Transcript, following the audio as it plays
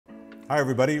Hi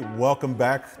everybody, welcome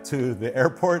back to the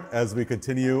airport as we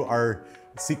continue our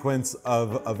sequence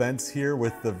of events here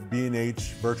with the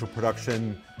B&H virtual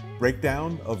production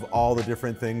breakdown of all the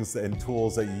different things and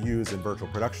tools that you use in virtual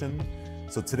production.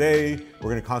 So today we're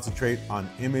going to concentrate on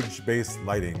image-based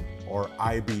lighting, or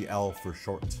IBL for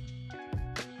short.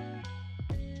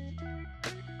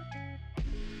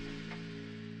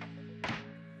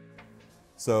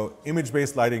 So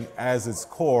image-based lighting as its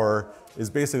core is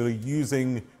basically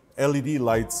using LED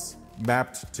lights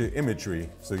mapped to imagery.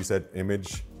 So you said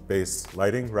image-based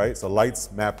lighting, right? So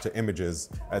lights mapped to images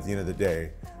at the end of the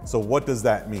day. So what does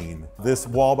that mean? This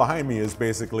wall behind me is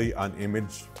basically an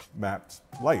image-mapped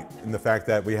light, in the fact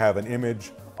that we have an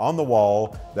image on the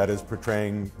wall that is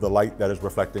portraying the light that is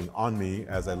reflecting on me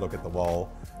as I look at the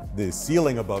wall. The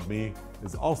ceiling above me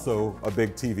is also a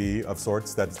big TV of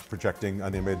sorts that's projecting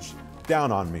an image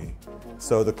down on me.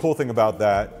 So the cool thing about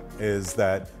that is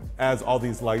that as all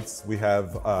these lights, we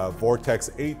have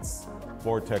Vortex8s,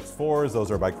 Vortex4s, those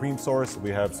are by Creamsource.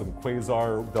 We have some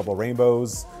Quasar double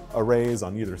rainbows arrays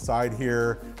on either side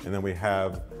here. And then we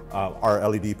have our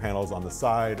LED panels on the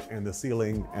side and the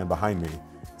ceiling and behind me.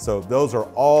 So those are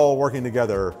all working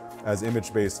together as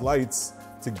image-based lights,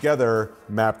 together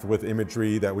mapped with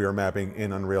imagery that we are mapping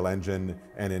in Unreal Engine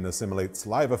and in Assimilate's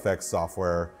live effects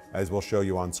software, as we'll show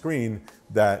you on screen,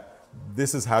 that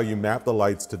this is how you map the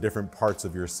lights to different parts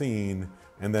of your scene.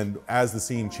 And then as the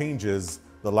scene changes,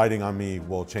 the lighting on me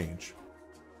will change.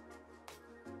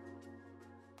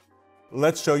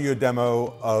 Let's show you a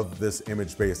demo of this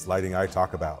image-based lighting I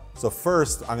talk about. So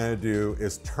first I'm gonna do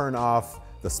is turn off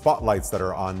the spotlights that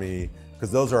are on me,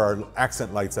 because those are our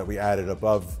accent lights that we added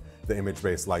above the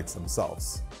image-based lights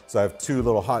themselves. So I have two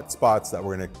little hot spots that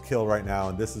we're gonna kill right now,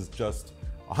 and this is just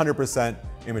 100%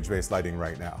 image-based lighting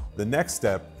right now. The next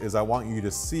step is I want you to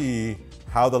see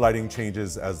how the lighting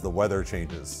changes as the weather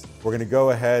changes. We're gonna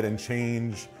go ahead and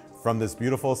change from this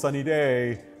beautiful sunny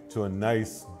day to a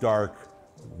nice, dark,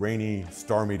 rainy,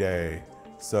 stormy day.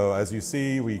 So as you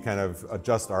see, we kind of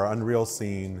adjust our Unreal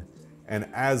scene, and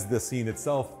as the scene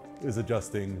itself is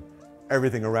adjusting,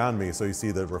 everything around me, so you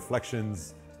see the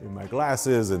reflections in my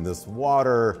glasses, in this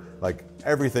water, like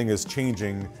everything is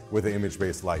changing with the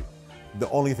image-based light. The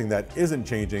only thing that isn't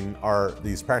changing are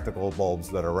these practical bulbs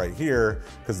that are right here,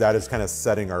 because that is kind of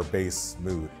setting our base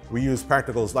mood. We use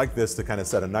practicals like this to kind of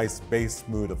set a nice base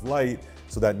mood of light,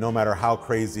 so that no matter how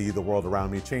crazy the world around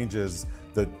me changes,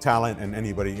 the talent and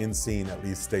anybody in scene at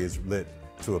least stays lit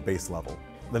to a base level.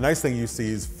 The nice thing you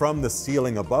see is from the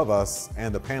ceiling above us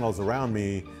and the panels around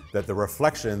me, that the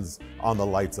reflections on the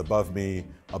lights above me,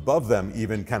 above them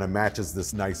even kind of matches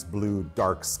this nice blue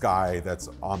dark sky that's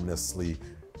ominously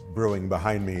brewing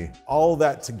behind me. All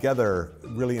that together,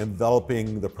 really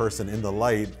enveloping the person in the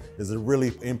light, is a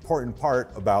really important part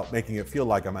about making it feel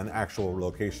like I'm an actual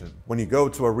location. When you go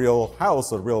to a real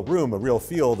house, a real room, a real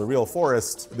field, a real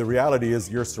forest, the reality is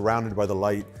you're surrounded by the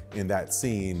light in that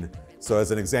scene. So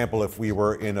as an example, if we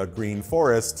were in a green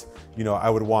forest, I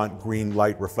would want green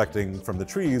light reflecting from the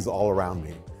trees all around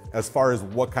me. As far as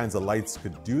what kinds of lights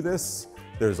could do this,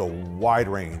 there's a wide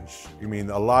range.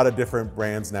 A lot of different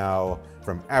brands now,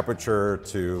 from Aperture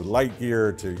to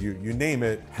Lightgear to you name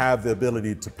it, have the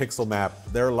ability to pixel map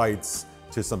their lights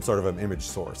to some sort of an image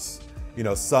source.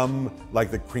 Some,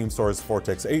 like the Creamsource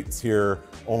Vortex8s here,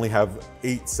 only have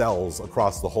 8 cells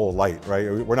across the whole light, right?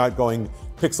 We're not going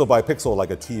pixel by pixel like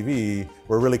a TV.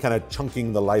 We're really kind of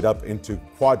chunking the light up into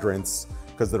quadrants,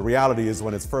 because the reality is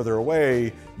when it's further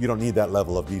away, you don't need that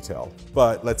level of detail.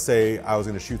 But let's say I was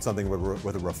going to shoot something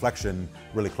with a reflection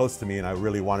really close to me, and I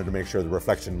really wanted to make sure the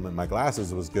reflection in my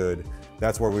glasses was good.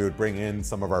 That's where we would bring in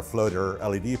some of our floater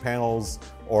LED panels,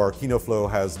 or KinoFlow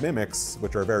has mimics,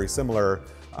 which are very similar,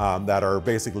 that are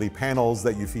basically panels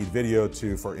that you feed video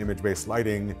to for image-based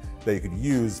lighting that you could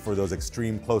use for those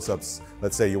extreme close-ups.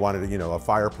 Let's say you wanted, a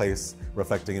fireplace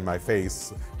reflecting in my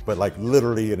face, but like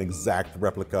literally an exact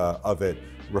replica of it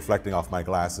reflecting off my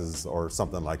glasses or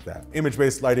something like that.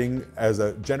 Image-based lighting, as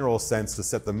a general sense to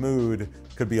set the mood,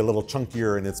 could be a little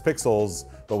chunkier in its pixels,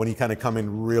 but when you kind of come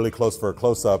in really close for a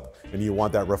close-up and you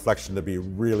want that reflection to be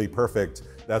really perfect,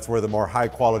 that's where the more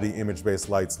high-quality image-based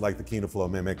lights like the KinoFlow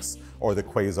mimics or the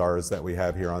Quasars that we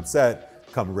have here on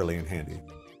set come really in handy.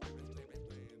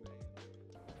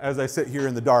 As I sit here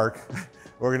in the dark,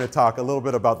 we're going to talk a little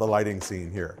bit about the lighting scene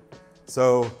here.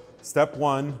 So step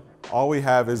one, all we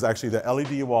have is actually the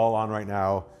LED wall on right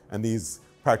now and these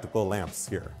practical lamps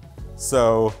here.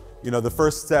 So, the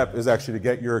first step is actually to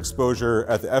get your exposure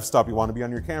at the f-stop you want to be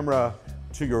on your camera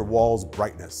to your wall's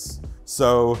brightness.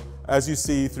 So as you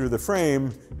see through the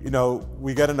frame,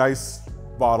 we get a nice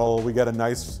bottle, we get a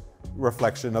nice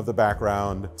reflection of the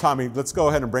background. Tommy, let's go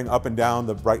ahead and bring up and down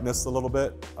the brightness a little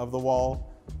bit of the wall.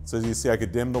 So as you see, I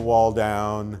could dim the wall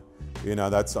down. You know,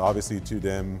 that's obviously too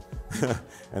dim.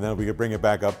 And then we could bring it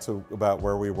back up to about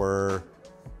where we were,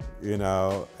 you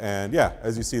know, and yeah,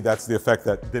 as you see, that's the effect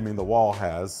that dimming the wall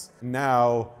has.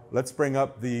 Now, let's bring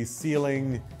up the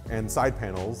ceiling and side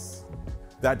panels.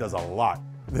 That does a lot.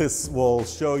 This will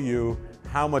show you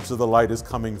how much of the light is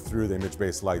coming through the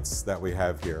image-based lights that we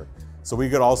have here. So we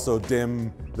could also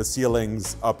dim the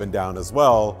ceilings up and down as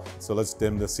well. So let's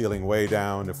dim the ceiling way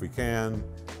down if we can.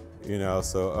 You know,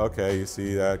 so okay, you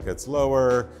see that gets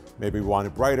lower. Maybe we want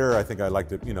it brighter. I think I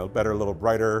liked it, you know, better, a little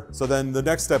brighter. So then the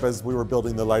next step as we were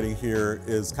building the lighting here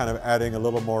is kind of adding a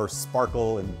little more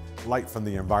sparkle and light from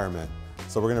the environment.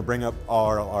 So we're gonna bring up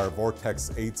our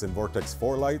Vortex8s and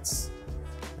Vortex4 lights.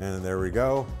 And there we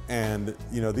go. And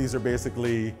you know, these are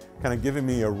basically kind of giving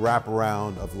me a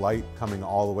wraparound of light coming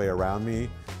all the way around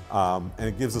me. And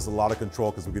it gives us a lot of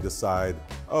control because we could decide,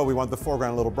 oh, we want the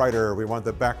foreground a little brighter, we want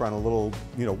the background a little,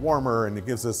 you know, warmer, and it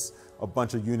gives us a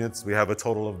bunch of units. We have a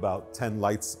total of about 10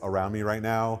 lights around me right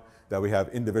now that we have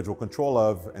individual control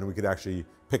of, and we could actually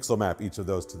pixel map each of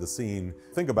those to the scene.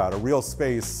 Think about a real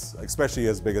space, especially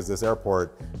as big as this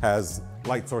airport, has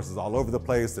light sources all over the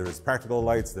place. There's practical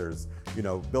lights, there's, you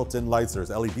know, built-in lights, there's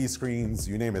LED screens,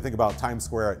 you name it. Think about Times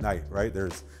Square at night, right?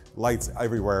 There's lights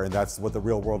everywhere, and that's what the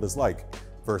real world is like,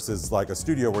 versus like a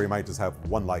studio where you might just have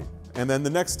one light. And then the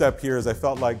next step here is I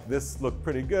felt like this looked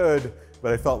pretty good,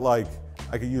 but I felt like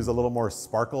I could use a little more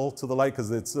sparkle to the light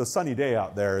because it's a sunny day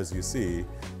out there, as you see.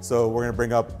 So we're gonna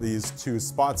bring up these two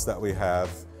spots that we have,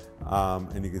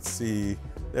 and you can see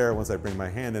there, once I bring my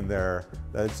hand in there,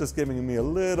 that it's just giving me a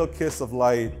little kiss of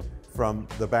light from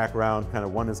the background. Kind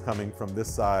of one is coming from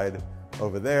this side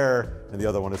over there, and the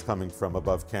other one is coming from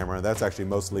above camera. And that's actually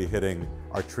mostly hitting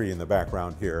our tree in the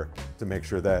background here to make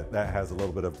sure that that has a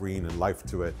little bit of green and life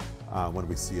to it when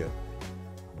we see it.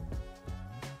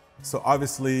 So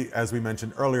obviously, as we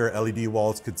mentioned earlier, LED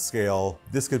walls could scale.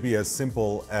 This could be as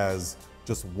simple as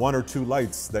just one or two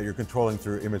lights that you're controlling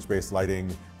through image-based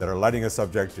lighting that are lighting a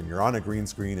subject, and you're on a green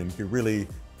screen, and you can really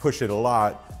push it a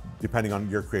lot depending on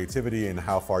your creativity and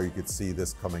how far you could see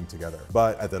this coming together.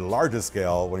 But at the largest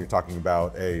scale, when you're talking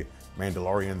about a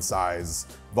Mandalorian size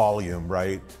volume,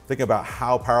 right? Think about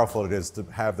how powerful it is to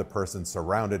have the person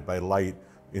surrounded by light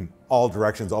in all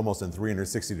directions, almost in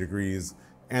 360 degrees,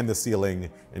 and the ceiling,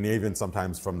 and even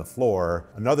sometimes from the floor.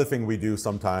 Another thing we do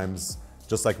sometimes,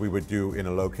 just like we would do in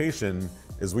a location,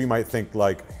 is we might think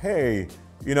like, hey,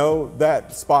 you know,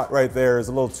 that spot right there is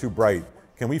a little too bright.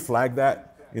 Can we flag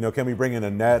that? You know, can we bring in a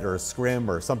net or a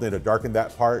scrim or something to darken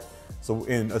that part? So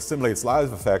in Assimilate's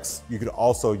live effects, you could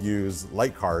also use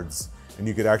light cards, and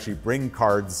you could actually bring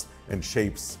cards and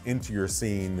shapes into your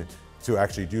scene to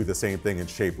actually do the same thing and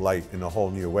shape light in a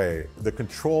whole new way. The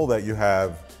control that you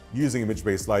have using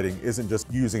image-based lighting isn't just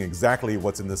using exactly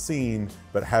what's in the scene,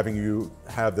 but having you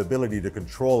have the ability to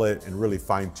control it and really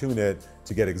fine-tune it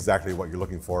to get exactly what you're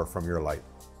looking for from your light.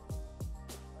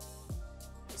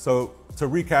 So to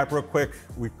recap real quick,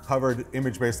 we covered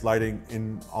image-based lighting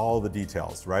in all the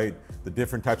details, right? The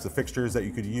different types of fixtures that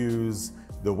you could use,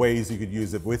 the ways you could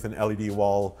use it with an LED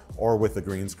wall or with a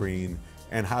green screen,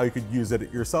 and how you could use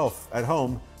it yourself at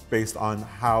home based on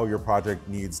how your project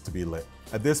needs to be lit.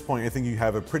 At this point, I think you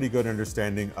have a pretty good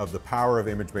understanding of the power of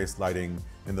image-based lighting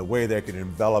and the way that it can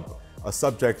envelop a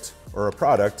subject or a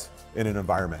product in an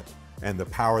environment, and the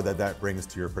power that that brings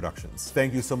to your productions.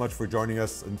 Thank you so much for joining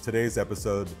us in today's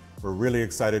episode. We're really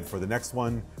excited for the next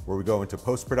one, where we go into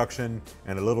post-production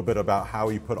and a little bit about how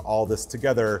you put all this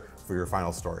together for your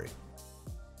final story.